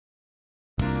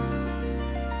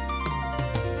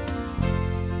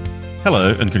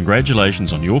Hello and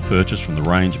congratulations on your purchase from the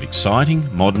range of exciting,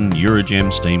 modern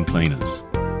Eurogem steam cleaners.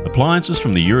 Appliances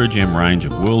from the Eurogem range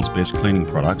of world's best cleaning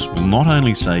products will not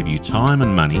only save you time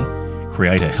and money,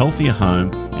 create a healthier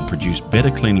home and produce better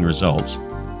cleaning results,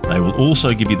 they will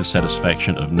also give you the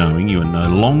satisfaction of knowing you are no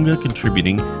longer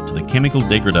contributing to the chemical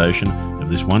degradation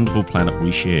of this wonderful planet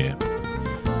we share.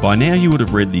 By now you would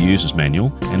have read the user's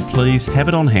manual, and please have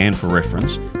it on hand for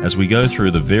reference as we go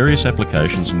through the various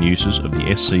applications and uses of the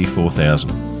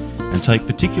EURO4000, and take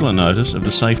particular notice of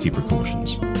the safety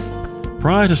precautions.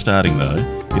 Prior to starting though,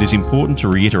 it is important to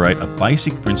reiterate a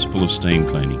basic principle of steam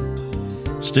cleaning.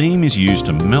 Steam is used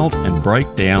to melt and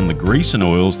break down the grease and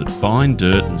oils that bind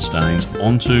dirt and stains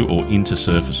onto or into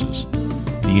surfaces.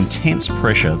 The intense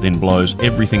pressure then blows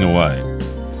everything away.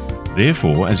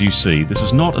 Therefore, as you see, this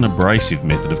is not an abrasive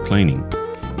method of cleaning.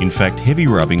 In fact, heavy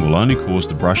rubbing will only cause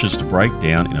the brushes to break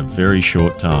down in a very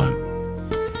short time.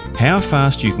 How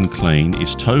fast you can clean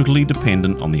is totally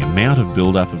dependent on the amount of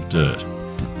build-up of dirt.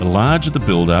 The larger the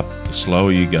build-up, the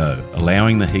slower you go,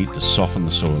 allowing the heat to soften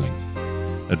the soiling.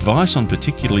 Advice on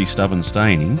particularly stubborn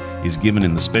staining is given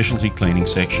in the specialty cleaning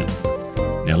section.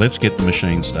 Now let's get the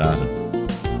machine started.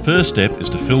 First step is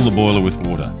to fill the boiler with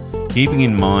water, keeping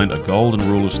in mind a golden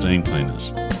rule of steam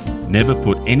cleaners. Never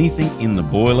put anything in the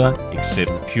boiler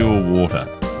except pure water.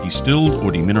 Distilled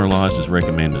or demineralised is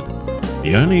recommended.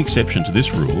 The only exception to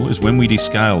this rule is when we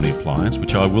descale the appliance,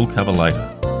 which I will cover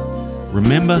later.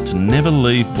 Remember to never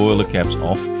leave boiler caps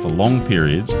off for long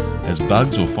periods, as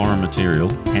bugs or foreign material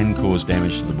can cause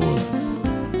damage to the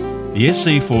boiler. The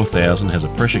EURO4000 has a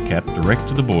pressure cap direct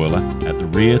to the boiler at the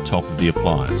rear top of the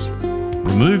appliance.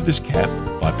 Remove this cap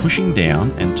by pushing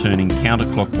down and turning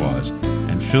counterclockwise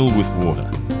and fill with water.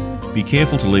 Be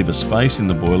careful to leave a space in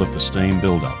the boiler for steam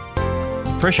build-up.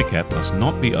 The pressure cap must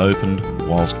not be opened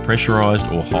whilst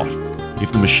pressurised or hot.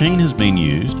 If the machine has been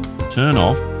used, turn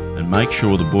off and make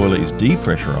sure the boiler is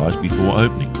depressurised before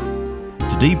opening.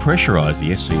 To depressurise the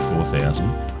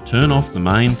EURO4000, turn off the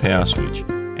main power switch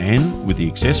and, with the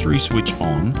accessory switch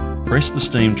on, press the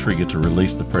steam trigger to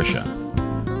release the pressure.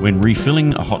 When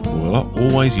refilling a hot boiler,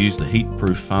 always use the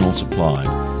heat-proof funnel supplied,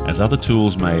 as other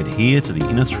tools may adhere to the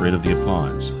inner thread of the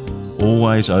appliance.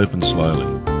 Always open slowly.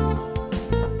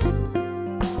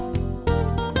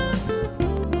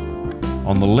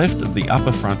 On the left of the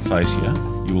upper front fascia,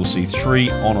 you will see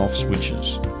 3 on-off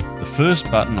switches. The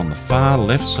first button on the far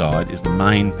left side is the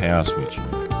main power switch,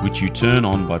 which you turn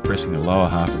on by pressing the lower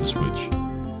half of the switch.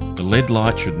 The LED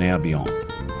light should now be on.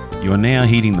 You are now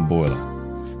heating the boiler.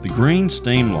 The green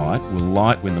steam light will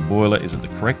light when the boiler is at the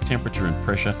correct temperature and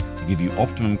pressure to give you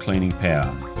optimum cleaning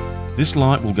power. This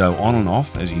light will go on and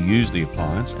off as you use the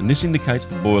appliance, and this indicates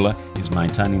the boiler is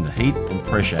maintaining the heat and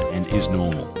pressure and is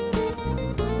normal.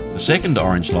 The second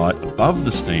orange light above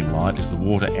the steam light is the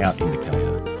water out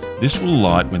indicator. This will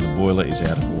light when the boiler is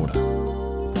out of water.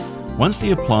 Once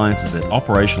the appliance is at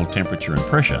operational temperature and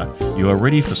pressure, you are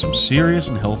ready for some serious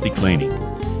and healthy cleaning.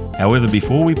 However,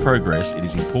 before we progress, it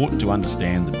is important to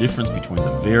understand the difference between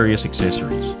the various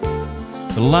accessories.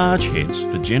 The large heads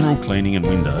for general cleaning and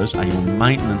windows are your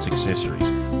maintenance accessories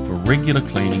for regular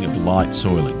cleaning of light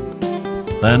soiling.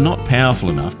 They are not powerful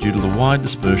enough due to the wide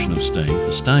dispersion of steam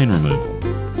for stain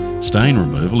removal. Stain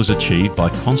removal is achieved by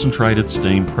concentrated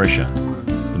steam pressure.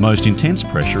 The most intense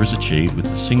pressure is achieved with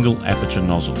the single aperture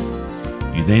nozzle.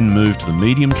 You then move to the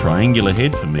medium triangular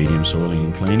head for medium soiling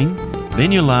and cleaning,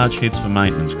 then your large heads for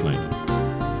maintenance cleaning.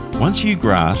 Once you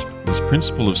grasp this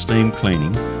principle of steam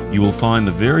cleaning, you will find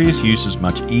the various uses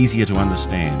much easier to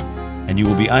understand, and you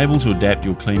will be able to adapt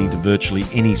your cleaning to virtually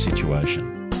any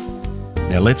situation.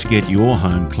 Now let's get your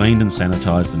home cleaned and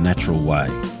sanitised the natural way.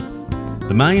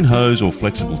 The main hose or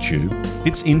flexible tube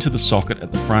fits into the socket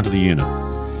at the front of the unit.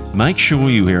 Make sure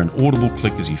you hear an audible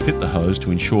click as you fit the hose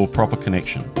to ensure proper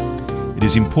connection. It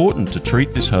is important to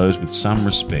treat this hose with some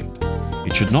respect.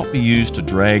 It should not be used to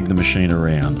drag the machine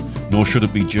around, nor should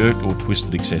it be jerked or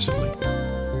twisted excessively.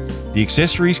 The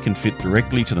accessories can fit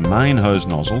directly to the main hose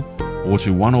nozzle or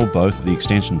to one or both of the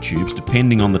extension tubes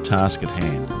depending on the task at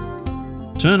hand.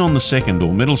 Turn on the second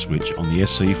or middle switch on the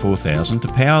EURO4000 to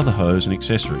power the hose and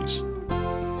accessories.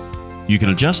 You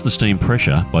can adjust the steam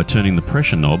pressure by turning the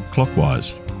pressure knob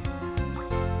clockwise.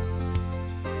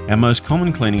 Our most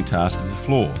common cleaning task is the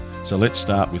floor, so let's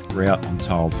start with grout on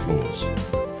tiled floors.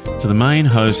 To the main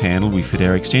hose handle we fit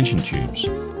our extension tubes.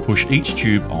 Push each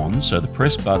tube on so the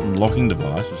press button locking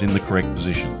device is in the correct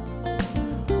position.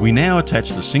 We now attach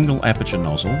the single aperture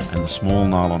nozzle and the small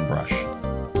nylon brush.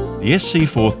 The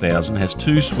EURO4000 has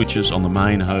 2 switches on the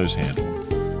main hose handle.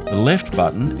 The left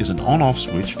button is an on-off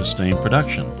switch for steam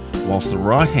production, whilst the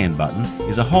right-hand button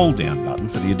is a hold-down button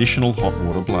for the additional hot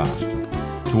water blast.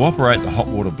 To operate the hot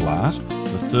water blast,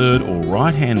 the third or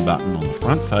right-hand button on the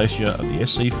front fascia of the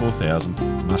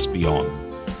SC4000 must be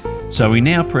on. So we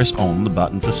now press on the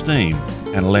button for steam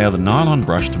and allow the nylon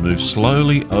brush to move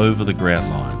slowly over the grout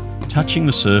line, touching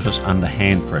the surface under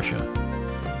hand pressure.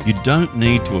 You don't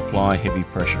need to apply heavy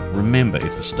pressure. Remember,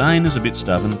 if the stain is a bit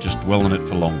stubborn, just dwell on it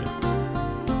for longer.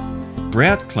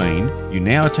 Grout cleaned, you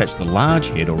now attach the large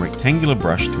head or rectangular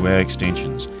brush to our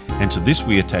extensions, and to this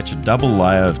we attach a double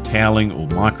layer of toweling or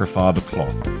microfiber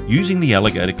cloth, using the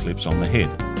alligator clips on the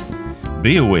head.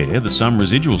 Be aware that some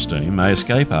residual steam may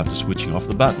escape after switching off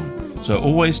the button, so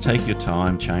always take your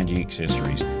time changing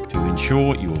accessories to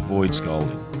ensure you avoid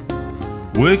scalding.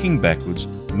 Working backwards,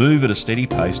 move at a steady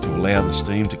pace to allow the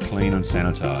steam to clean and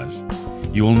sanitise.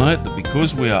 You will note that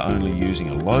because we are only using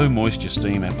a low moisture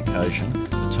steam application,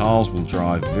 the tiles will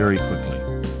dry very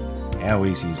quickly. How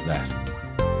easy is that?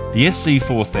 The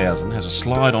SC4000 has a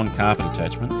slide-on carpet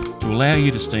attachment to allow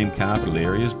you to steam carpeted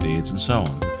areas, beds and so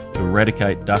on, to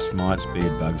eradicate dust mites,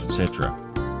 bed bugs, etc.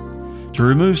 To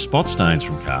remove spot stains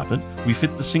from carpet, we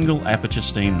fit the single aperture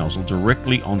steam nozzle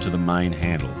directly onto the main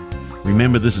handle.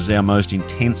 Remember, this is our most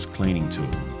intense cleaning tool.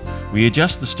 We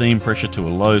adjust the steam pressure to a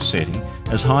low setting,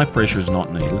 as high pressure is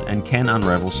not needed and can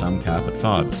unravel some carpet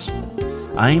fibres.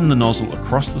 Aim the nozzle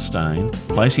across the stain,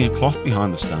 placing a cloth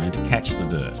behind the stain to catch the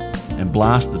dirt, and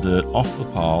blast the dirt off the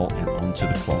pile and onto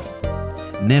the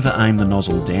cloth. Never aim the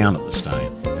nozzle down at the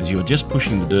stain, as you are just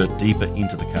pushing the dirt deeper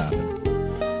into the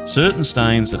carpet. Certain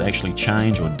stains that actually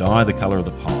change or dye the colour of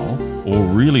the pile, or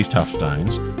really tough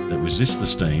stains that resist the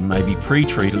steam, may be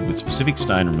pre-treated with specific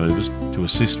stain removers to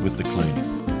assist with the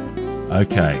cleaning.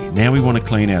 Okay, now we want to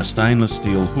clean our stainless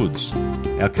steel hoods,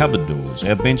 our cupboard doors,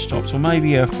 our bench tops, or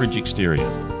maybe our fridge exterior.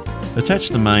 Attach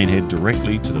the main head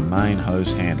directly to the main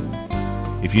hose handle.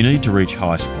 If you need to reach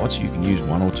high spots, you can use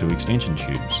 1 or 2 extension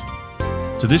tubes.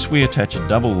 To this we attach a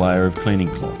double layer of cleaning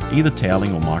cloth, either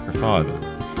toweling or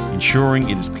microfiber, ensuring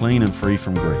it is clean and free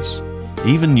from grease.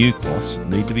 Even new cloths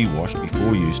need to be washed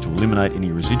before use to eliminate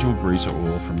any residual grease or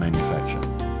oil from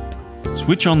manufacture.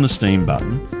 Switch on the steam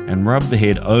button and rub the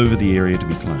head over the area to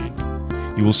be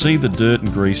cleaned. You will see the dirt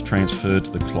and grease transferred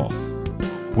to the cloth.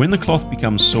 When the cloth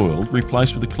becomes soiled,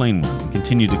 replace with a clean one and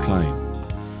continue to clean.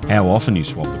 How often you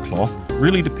swap the cloth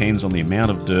really depends on the amount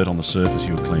of dirt on the surface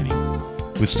you are cleaning.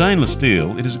 With stainless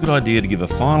steel, it is a good idea to give a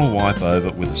final wipe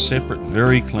over with a separate,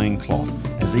 very clean cloth,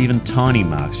 as even tiny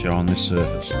marks show on this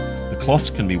surface. The cloths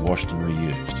can be washed and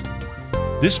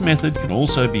reused. This method can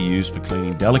also be used for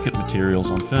cleaning delicate materials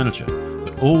on furniture,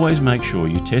 but always make sure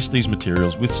you test these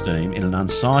materials with steam in an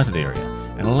unsighted area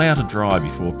and allow to dry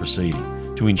before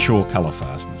proceeding to ensure colour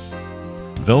fastness.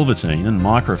 Velveteen and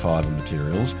microfiber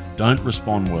materials don't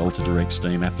respond well to direct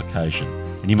steam application,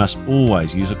 and you must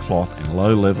always use a cloth and a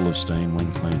low level of steam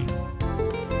when cleaning.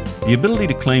 The ability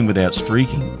to clean without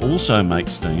streaking also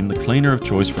makes steam the cleaner of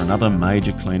choice for another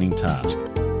major cleaning task: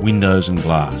 windows and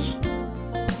glass.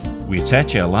 We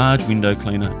attach our large window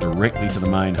cleaner directly to the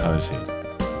main hose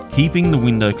head. Keeping the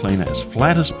window cleaner as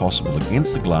flat as possible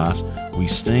against the glass, we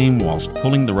steam whilst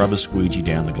pulling the rubber squeegee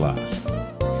down the glass.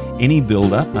 Any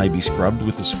build-up may be scrubbed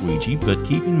with the squeegee, but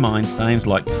keep in mind stains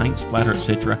like paint splatter,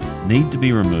 etc. need to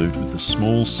be removed with the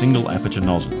small single aperture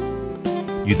nozzle.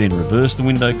 You then reverse the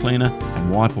window cleaner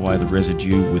and wipe away the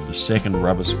residue with the second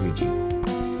rubber squeegee.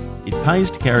 It pays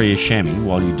to carry a chamois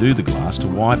while you do the glass to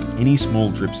wipe any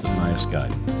small drips that may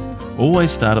escape.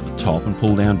 Always start at the top and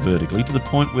pull down vertically to the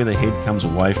point where the head comes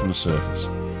away from the surface,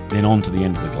 then onto the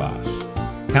end of the glass.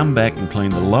 Come back and clean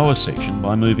the lower section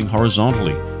by moving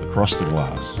horizontally across the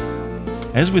glass.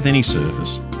 As with any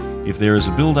surface, if there is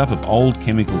a build-up of old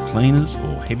chemical cleaners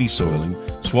or heavy soiling,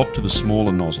 swap to the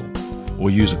smaller nozzle, or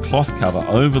use a cloth cover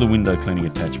over the window cleaning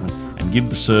attachment and give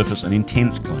the surface an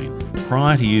intense clean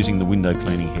prior to using the window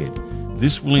cleaning head.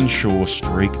 This will ensure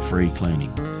streak-free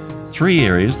cleaning. 3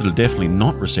 areas that are definitely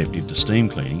not receptive to steam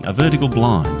cleaning are vertical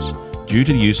blinds, due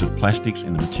to the use of plastics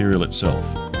in the material itself;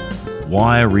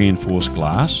 wire-reinforced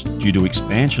glass, due to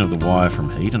expansion of the wire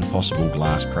from heat and possible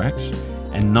glass cracks;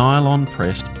 and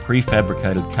nylon-pressed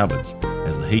prefabricated cupboards,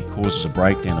 as the heat causes a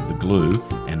breakdown of the glue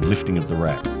and lifting of the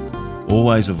wrap.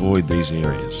 Always avoid these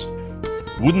areas.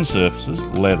 Wooden surfaces,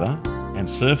 leather, and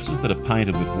surfaces that are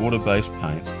painted with water-based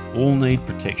paints all need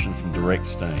protection from direct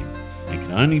steam and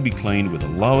can only be cleaned with a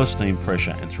lower steam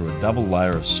pressure and through a double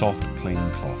layer of soft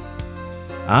cleaning cloth.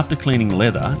 After cleaning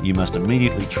leather, you must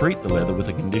immediately treat the leather with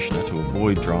a conditioner to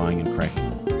avoid drying and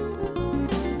cracking.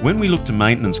 When we look to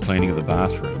maintenance cleaning of the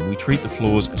bathroom, we treat the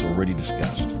floors as already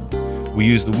discussed. We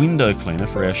use the window cleaner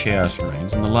for our shower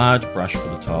screens and the large brush for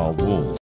the tiled walls.